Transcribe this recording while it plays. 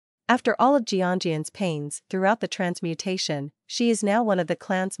After all of Jeongeon's pains throughout the transmutation, she is now one of the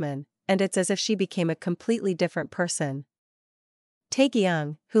clansmen, and it's as if she became a completely different person.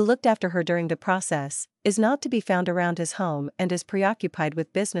 Taekyung, who looked after her during the process, is not to be found around his home and is preoccupied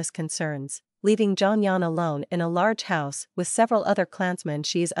with business concerns, leaving Jeonyeon alone in a large house with several other clansmen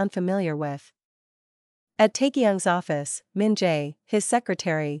she is unfamiliar with. At Taekyung's office, Min-jae, his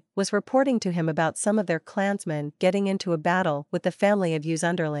secretary, was reporting to him about some of their clansmen getting into a battle with the family of Yu's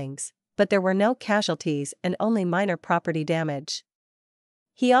underlings, but there were no casualties and only minor property damage.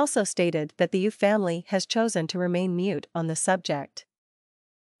 He also stated that the Yu family has chosen to remain mute on the subject.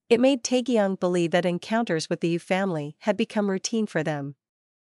 It made Taekyung believe that encounters with the Yu family had become routine for them.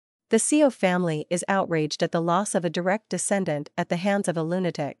 The Seo family is outraged at the loss of a direct descendant at the hands of a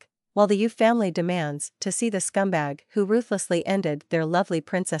lunatic, while the Yu family demands to see the scumbag who ruthlessly ended their lovely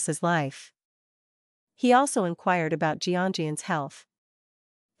princess's life. He also inquired about Jeongeon's health.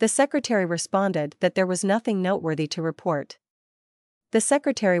 The secretary responded that there was nothing noteworthy to report. The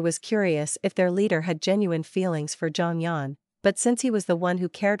secretary was curious if their leader had genuine feelings for Jeonyeon, but since he was the one who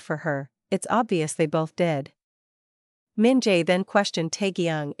cared for her, it's obvious they both did. Min-jae then questioned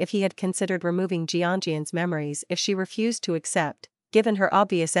Taekyung if he had considered removing Jeongeon's memories if she refused to accept, given her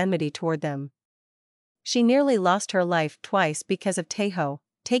obvious enmity toward them. She nearly lost her life twice because of Taeho,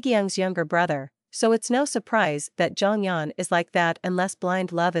 Taekyung's younger brother, so it's no surprise that Jeonyeon is like that unless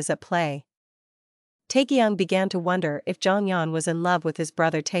blind love is at play. Taekyung began to wonder if Jeonyeon was in love with his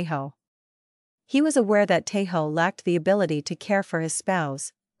brother Taeho. He was aware that Taeho lacked the ability to care for his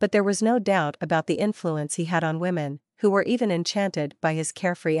spouse, but there was no doubt about the influence he had on women, who were even enchanted by his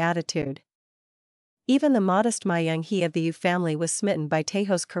carefree attitude. Even the modest Ma Young-hee of the Yu family was smitten by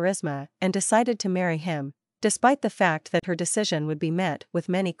Taeho's charisma and decided to marry him, despite the fact that her decision would be met with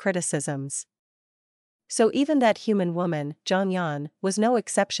many criticisms. So even that human woman, Jeonyeon, was no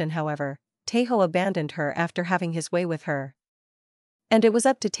exception. However, Taeho abandoned her after having his way with her. And it was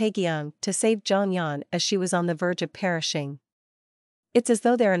up to Taekyung to save Jeonyeon as she was on the verge of perishing. It's as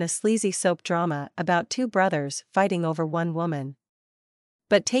though they're in a sleazy soap drama about two brothers fighting over one woman.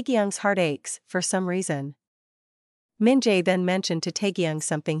 But Taekyung's heart aches for some reason. Min-jae then mentioned to Taekyung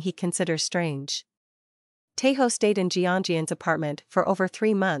something he considers strange. Taeho stayed in Jeongeon's apartment for over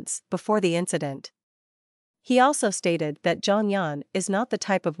 3 months before the incident. He also stated that Jeonyeon is not the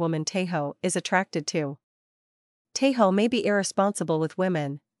type of woman Taeho is attracted to. Taeho may be irresponsible with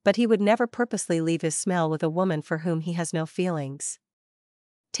women, but he would never purposely leave his smell with a woman for whom he has no feelings.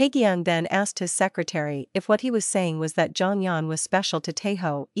 Taekyung then asked his secretary if what he was saying was that Jeonyeon was special to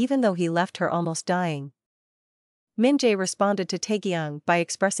Taeho even though he left her almost dying. Min-jae responded to Taekyung by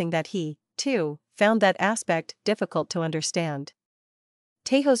expressing that he, too, found that aspect difficult to understand.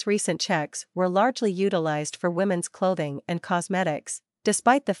 Taeho's recent checks were largely utilized for women's clothing and cosmetics,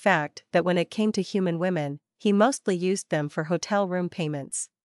 despite the fact that when it came to human women, he mostly used them for hotel room payments.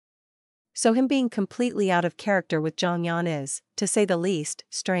 So him being completely out of character with Jeonyeon is, to say the least,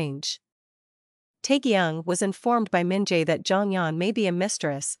 strange. Taekyung was informed by Min-jae that Jeonyeon may be a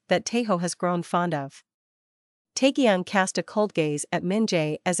mistress that Taeho has grown fond of. Taekyung cast a cold gaze at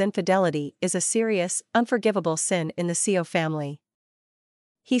Min-jae as infidelity is a serious, unforgivable sin in the Seo family.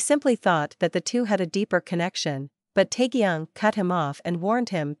 He simply thought that the two had a deeper connection, but Taekyung cut him off and warned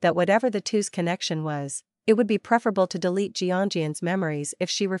him that whatever the two's connection was, it would be preferable to delete Jeongeon's memories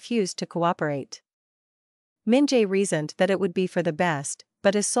if she refused to cooperate. Min-jae reasoned that it would be for the best,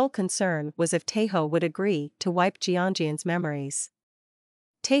 but his sole concern was if Taeho would agree to wipe Jeongeon's memories.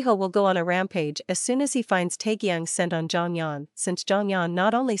 Taeho will go on a rampage as soon as he finds Taekyung's scent on Jeonyeon, since Jeonyeon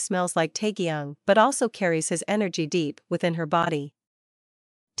not only smells like Taekyung but also carries his energy deep within her body.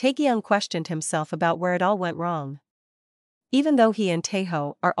 Taekyung questioned himself about where it all went wrong. Even though he and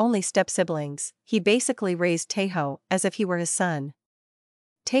Taeho are only step-siblings, he basically raised Taeho as if he were his son.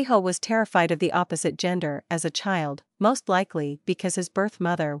 Taeho was terrified of the opposite gender as a child, most likely because his birth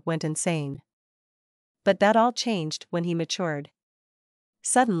mother went insane. But that all changed when he matured.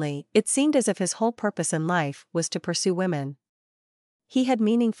 Suddenly, it seemed as if his whole purpose in life was to pursue women. He had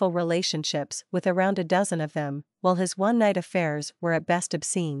meaningful relationships with around a dozen of them, while his one-night affairs were at best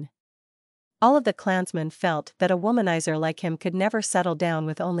obscene. All of the clansmen felt that a womanizer like him could never settle down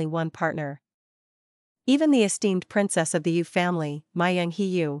with only one partner. Even the esteemed princess of the Yu family, Ma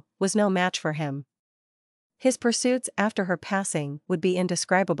Young-hee, was no match for him. His pursuits after her passing would be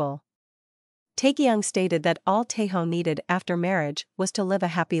indescribable. Taekyung stated that all Taeho needed after marriage was to live a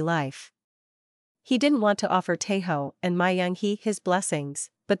happy life. He didn't want to offer Taeho and Ma Young-hee his blessings,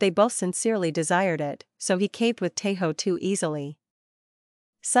 but they both sincerely desired it, so he caved with Taeho too easily.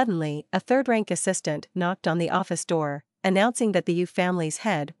 Suddenly, a third-rank assistant knocked on the office door, announcing that the Yu family's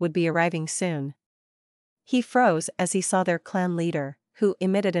head would be arriving soon. He froze as he saw their clan leader, who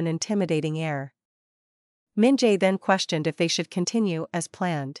emitted an intimidating air. Min-jae then questioned if they should continue as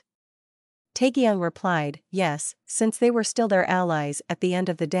planned. Taekyung replied, yes, since they were still their allies at the end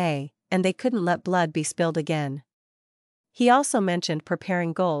of the day, and they couldn't let blood be spilled again. He also mentioned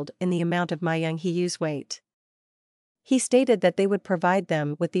preparing gold in the amount of Myung-hee's weight. He stated that they would provide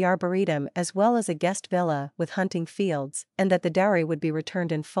them with the arboretum as well as a guest villa with hunting fields, and that the dowry would be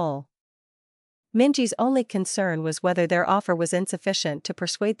returned in full. Minji's only concern was whether their offer was insufficient to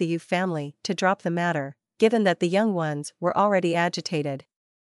persuade the Yu family to drop the matter, given that the young ones were already agitated.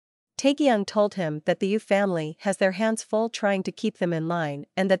 Taekyung told him that the Yu family has their hands full trying to keep them in line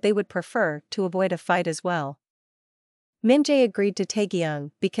and that they would prefer to avoid a fight as well. Min-jae agreed to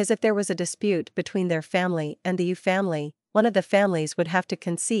Taekyung because if there was a dispute between their family and the Yu family, one of the families would have to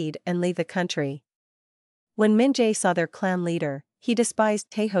concede and leave the country. When Min-jae saw their clan leader, he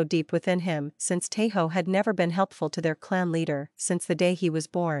despised Taeho deep within him since Taeho had never been helpful to their clan leader since the day he was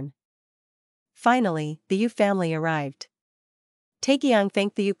born. Finally, the Yu family arrived. Taekyung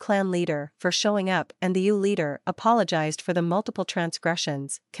thanked the Yu clan leader for showing up and the Yu leader apologized for the multiple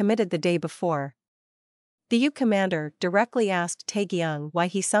transgressions committed the day before. The Yu commander directly asked Taekyung why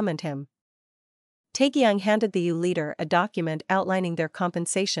he summoned him. Taekyung handed the Yu leader a document outlining their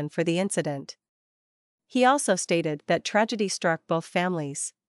compensation for the incident. He also stated that tragedy struck both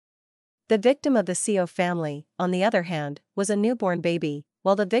families. The victim of the Seo family, on the other hand, was a newborn baby,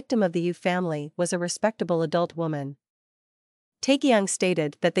 while the victim of the Yu family was a respectable adult woman. Taekyung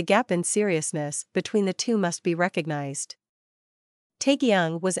stated that the gap in seriousness between the two must be recognized.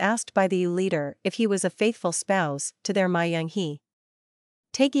 Taekyung was asked by the Yu leader if he was a faithful spouse to their Myung-hee.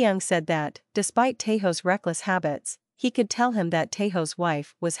 Taekyung said that, despite Taeho's reckless habits, he could tell him that Taeho's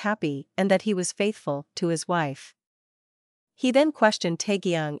wife was happy and that he was faithful to his wife. He then questioned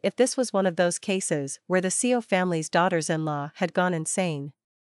Taekyung if this was one of those cases where the Seo family's daughters-in-law had gone insane.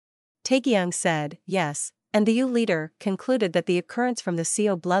 Taekyung said, yes, and the Yu leader concluded that the occurrence from the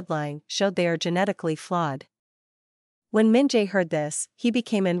Seo bloodline showed they are genetically flawed. When Min-jae heard this, he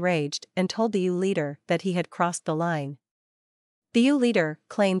became enraged and told the Yu leader that he had crossed the line. The Yu leader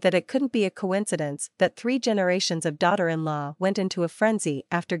claimed that it couldn't be a coincidence that 3 generations of daughter-in-law went into a frenzy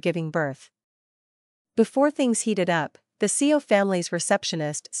after giving birth. Before things heated up, the Seo family's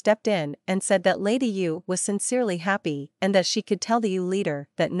receptionist stepped in and said that Lady Yu was sincerely happy and that she could tell the Yu leader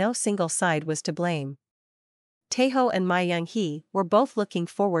that no single side was to blame. Taeho and Myung-hee were both looking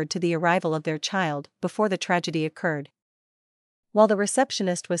forward to the arrival of their child before the tragedy occurred. While the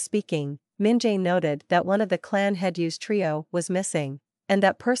receptionist was speaking, Min-jae noted that one of the clan head Yu's trio was missing, and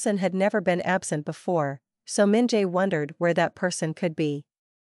that person had never been absent before, so Min-jae wondered where that person could be.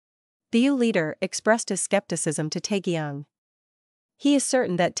 The Yu leader expressed his skepticism to Taekyung. He is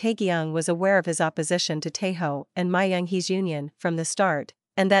certain that Taekyung was aware of his opposition to Taeho and Myung-hee's union from the start,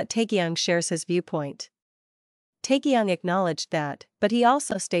 and that Taekyung shares his viewpoint. Taekyung acknowledged that, but he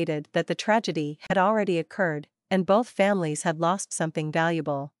also stated that the tragedy had already occurred, and both families had lost something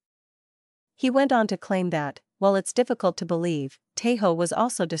valuable. He went on to claim that, while it's difficult to believe, Taeho was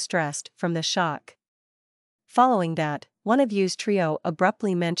also distressed from the shock. Following that, one of Yu's trio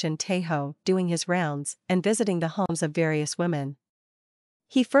abruptly mentioned Taeho doing his rounds and visiting the homes of various women.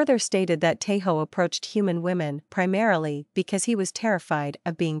 He further stated that Taeho approached human women primarily because he was terrified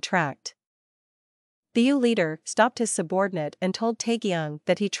of being tracked. The Yu leader stopped his subordinate and told Taekyung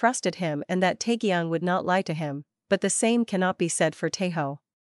that he trusted him and that Taekyung would not lie to him, but the same cannot be said for Taeho.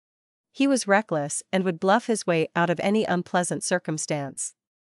 He was reckless and would bluff his way out of any unpleasant circumstance.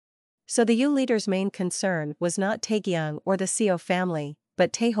 So the Yu leader's main concern was not Taekyung or the Seo family,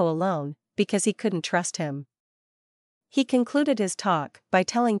 but Taeho alone, because he couldn't trust him. He concluded his talk by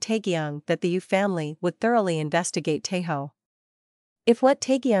telling Taekyung that the Yu family would thoroughly investigate Taeho. If what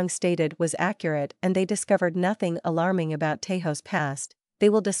Taekyung stated was accurate and they discovered nothing alarming about Taeho's past, they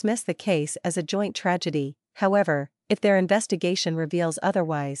will dismiss the case as a joint tragedy. However, if their investigation reveals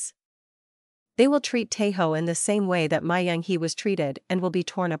otherwise, they will treat Taeho in the same way that Myung-hee was treated and will be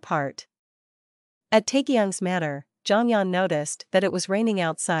torn apart. At Taekyung's manor, Jonghyun noticed that it was raining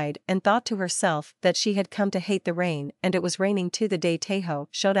outside and thought to herself that she had come to hate the rain, and it was raining too the day Taeho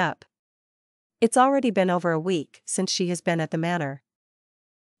showed up. It's already been over a week since she has been at the manor.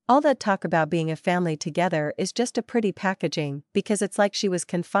 All that talk about being a family together is just a pretty packaging because it's like she was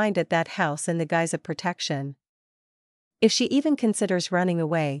confined at that house in the guise of protection. If she even considers running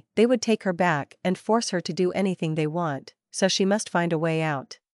away, they would take her back and force her to do anything they want, so she must find a way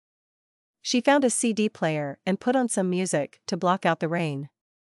out. She found a CD player and put on some music to block out the rain.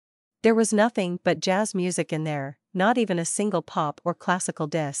 There was nothing but jazz music in there, not even a single pop or classical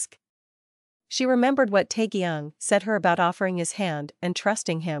disc. She remembered what Taekyung said her about offering his hand and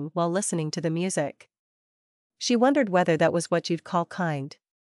trusting him while listening to the music. She wondered whether that was what you'd call kind.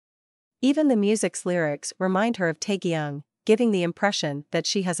 Even the music's lyrics remind her of Taekyung, giving the impression that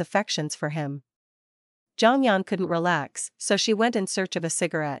she has affections for him. Jonghyun couldn't relax, so she went in search of a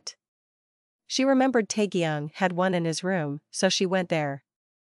cigarette. She remembered Taekyung had one in his room, so she went there.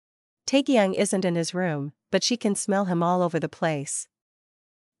 Taekyung isn't in his room, but she can smell him all over the place.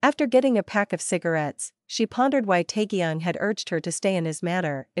 After getting a pack of cigarettes, she pondered why Taekyung had urged her to stay in his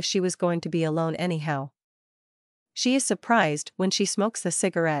manor if she was going to be alone anyhow. She is surprised when she smokes the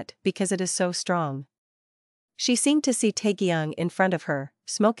cigarette because it is so strong. She seemed to see Taekyung in front of her,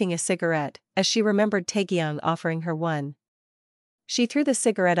 smoking a cigarette, as she remembered Taekyung offering her one. She threw the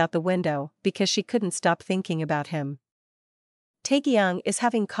cigarette out the window because she couldn't stop thinking about him. Taekyung is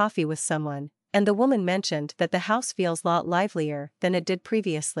having coffee with someone, and the woman mentioned that the house feels a lot livelier than it did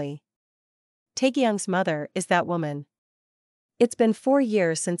previously. Taekyung's mother is that woman. It's been 4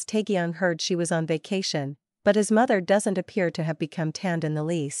 years since Taekyung heard she was on vacation, but his mother doesn't appear to have become tanned in the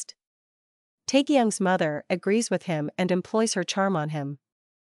least. Taekyung's mother agrees with him and employs her charm on him.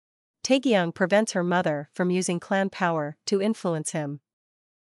 Taekyung prevents her mother from using clan power to influence him.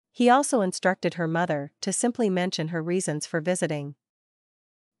 He also instructed her mother to simply mention her reasons for visiting.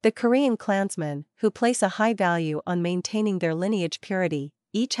 The Korean clansmen, who place a high value on maintaining their lineage purity,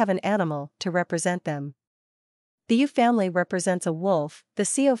 each have an animal to represent them. The Yu family represents a wolf, the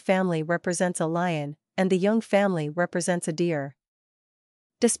Seo family represents a lion, and the Young family represents a deer.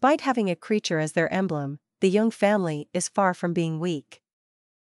 Despite having a creature as their emblem, the Young family is far from being weak.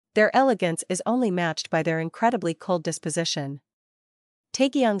 Their elegance is only matched by their incredibly cold disposition.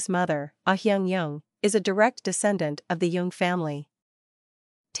 Taekyung's mother, Ah Hyung-young, is a direct descendant of the Young family.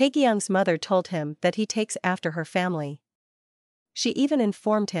 Taekyung's mother told him that he takes after her family. She even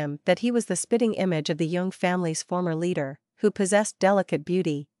informed him that he was the spitting image of the Young family's former leader, who possessed delicate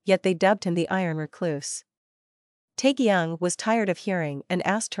beauty, yet they dubbed him the Iron Recluse. Taekyung was tired of hearing and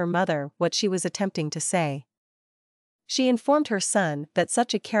asked her mother what she was attempting to say. She informed her son that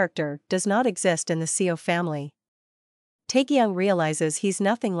such a character does not exist in the Seo family. Taekyung realizes he's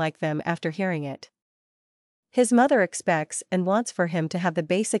nothing like them after hearing it. His mother expects and wants for him to have the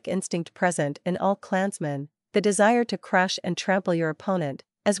basic instinct present in all clansmen, the desire to crush and trample your opponent,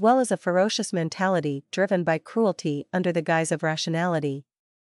 as well as a ferocious mentality driven by cruelty under the guise of rationality.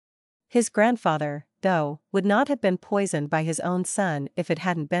 His grandfather, though, would not have been poisoned by his own son if it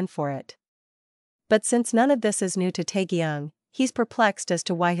hadn't been for it. But since none of this is new to Taekyung, he's perplexed as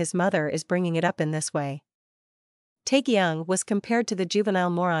to why his mother is bringing it up in this way. Taekyung was compared to the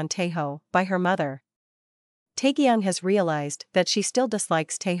juvenile moron Taeho by her mother. Taekyung has realized that she still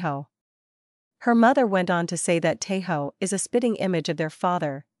dislikes Taeho. Her mother went on to say that Taeho is a spitting image of their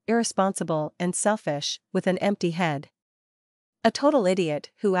father, irresponsible and selfish, with an empty head. A total idiot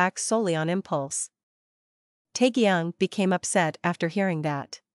who acts solely on impulse. Taekyung became upset after hearing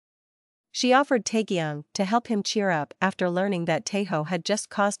that. She offered Taekyung to help him cheer up after learning that Taeho had just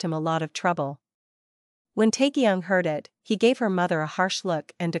caused him a lot of trouble. When Taekyung heard it, he gave her mother a harsh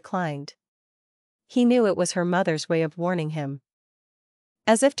look and declined. He knew it was her mother's way of warning him.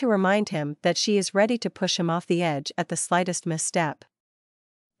 As if to remind him that she is ready to push him off the edge at the slightest misstep.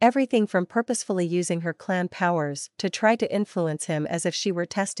 Everything from purposefully using her clan powers to try to influence him as if she were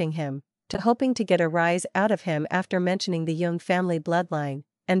testing him, to hoping to get a rise out of him after mentioning the Young family bloodline,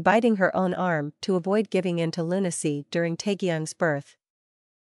 and biting her own arm to avoid giving in to lunacy during Taekyung's birth.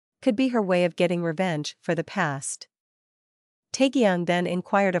 Could be her way of getting revenge for the past. Taekyung then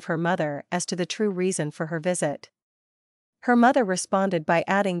inquired of her mother as to the true reason for her visit. Her mother responded by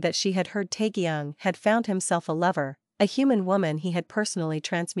adding that she had heard Taekyung had found himself a lover, a human woman he had personally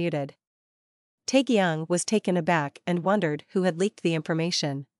transmuted. Taekyung was taken aback and wondered who had leaked the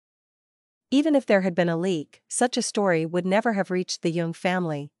information. Even if there had been a leak, such a story would never have reached the Young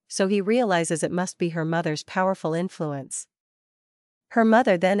family, so he realizes it must be her mother's powerful influence. Her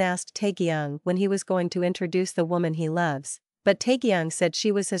mother then asked Taekyung when he was going to introduce the woman he loves, but Taekyung said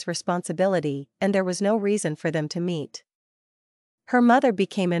she was his responsibility and there was no reason for them to meet. Her mother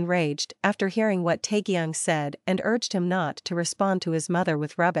became enraged after hearing what Taekyung said and urged him not to respond to his mother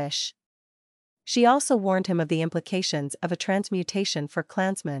with rubbish. She also warned him of the implications of a transmutation for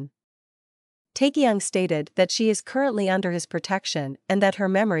clansmen. Taekyung stated that she is currently under his protection and that her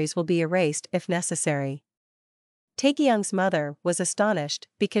memories will be erased if necessary. Taekyung's mother was astonished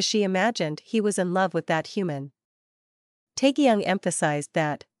because she imagined he was in love with that human. Taekyung emphasized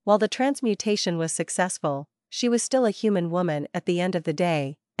that, while the transmutation was successful, she was still a human woman at the end of the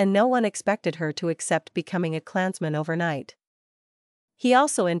day, and no one expected her to accept becoming a clansman overnight. He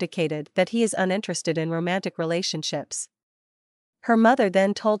also indicated that he is uninterested in romantic relationships. Her mother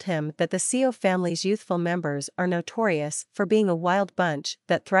then told him that the Seo family's youthful members are notorious for being a wild bunch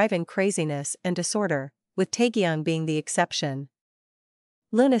that thrive in craziness and disorder, with Taekyung being the exception.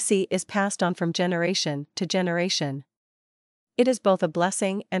 Lunacy is passed on from generation to generation. It is both a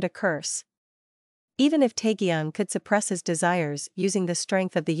blessing and a curse. Even if Taekyung could suppress his desires using the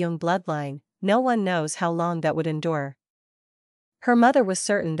strength of the Jung bloodline, no one knows how long that would endure. Her mother was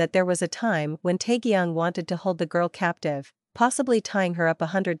certain that there was a time when Taekyung wanted to hold the girl captive, possibly tying her up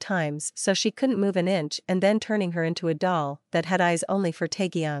 100 times so she couldn't move an inch and then turning her into a doll that had eyes only for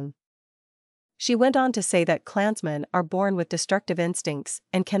Taekyung. She went on to say that clansmen are born with destructive instincts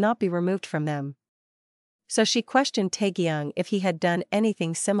and cannot be removed from them. So she questioned Taekyung if he had done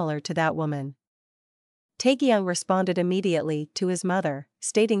anything similar to that woman. Taekyung responded immediately to his mother,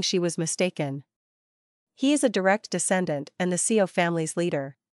 stating she was mistaken. He is a direct descendant and the Seo family's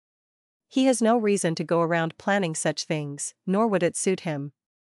leader. He has no reason to go around planning such things, nor would it suit him.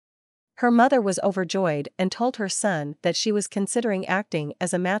 Her mother was overjoyed and told her son that she was considering acting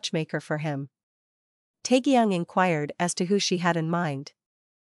as a matchmaker for him. Taekyung inquired as to who she had in mind.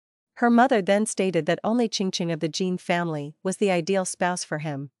 Her mother then stated that only Chingching of the Jin family was the ideal spouse for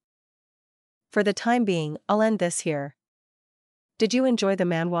him. For the time being, I'll end this here. Did you enjoy the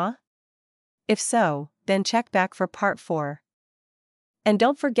manhwa? If so, then check back for part 4. And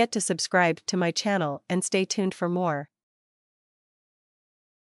don't forget to subscribe to my channel and stay tuned for more.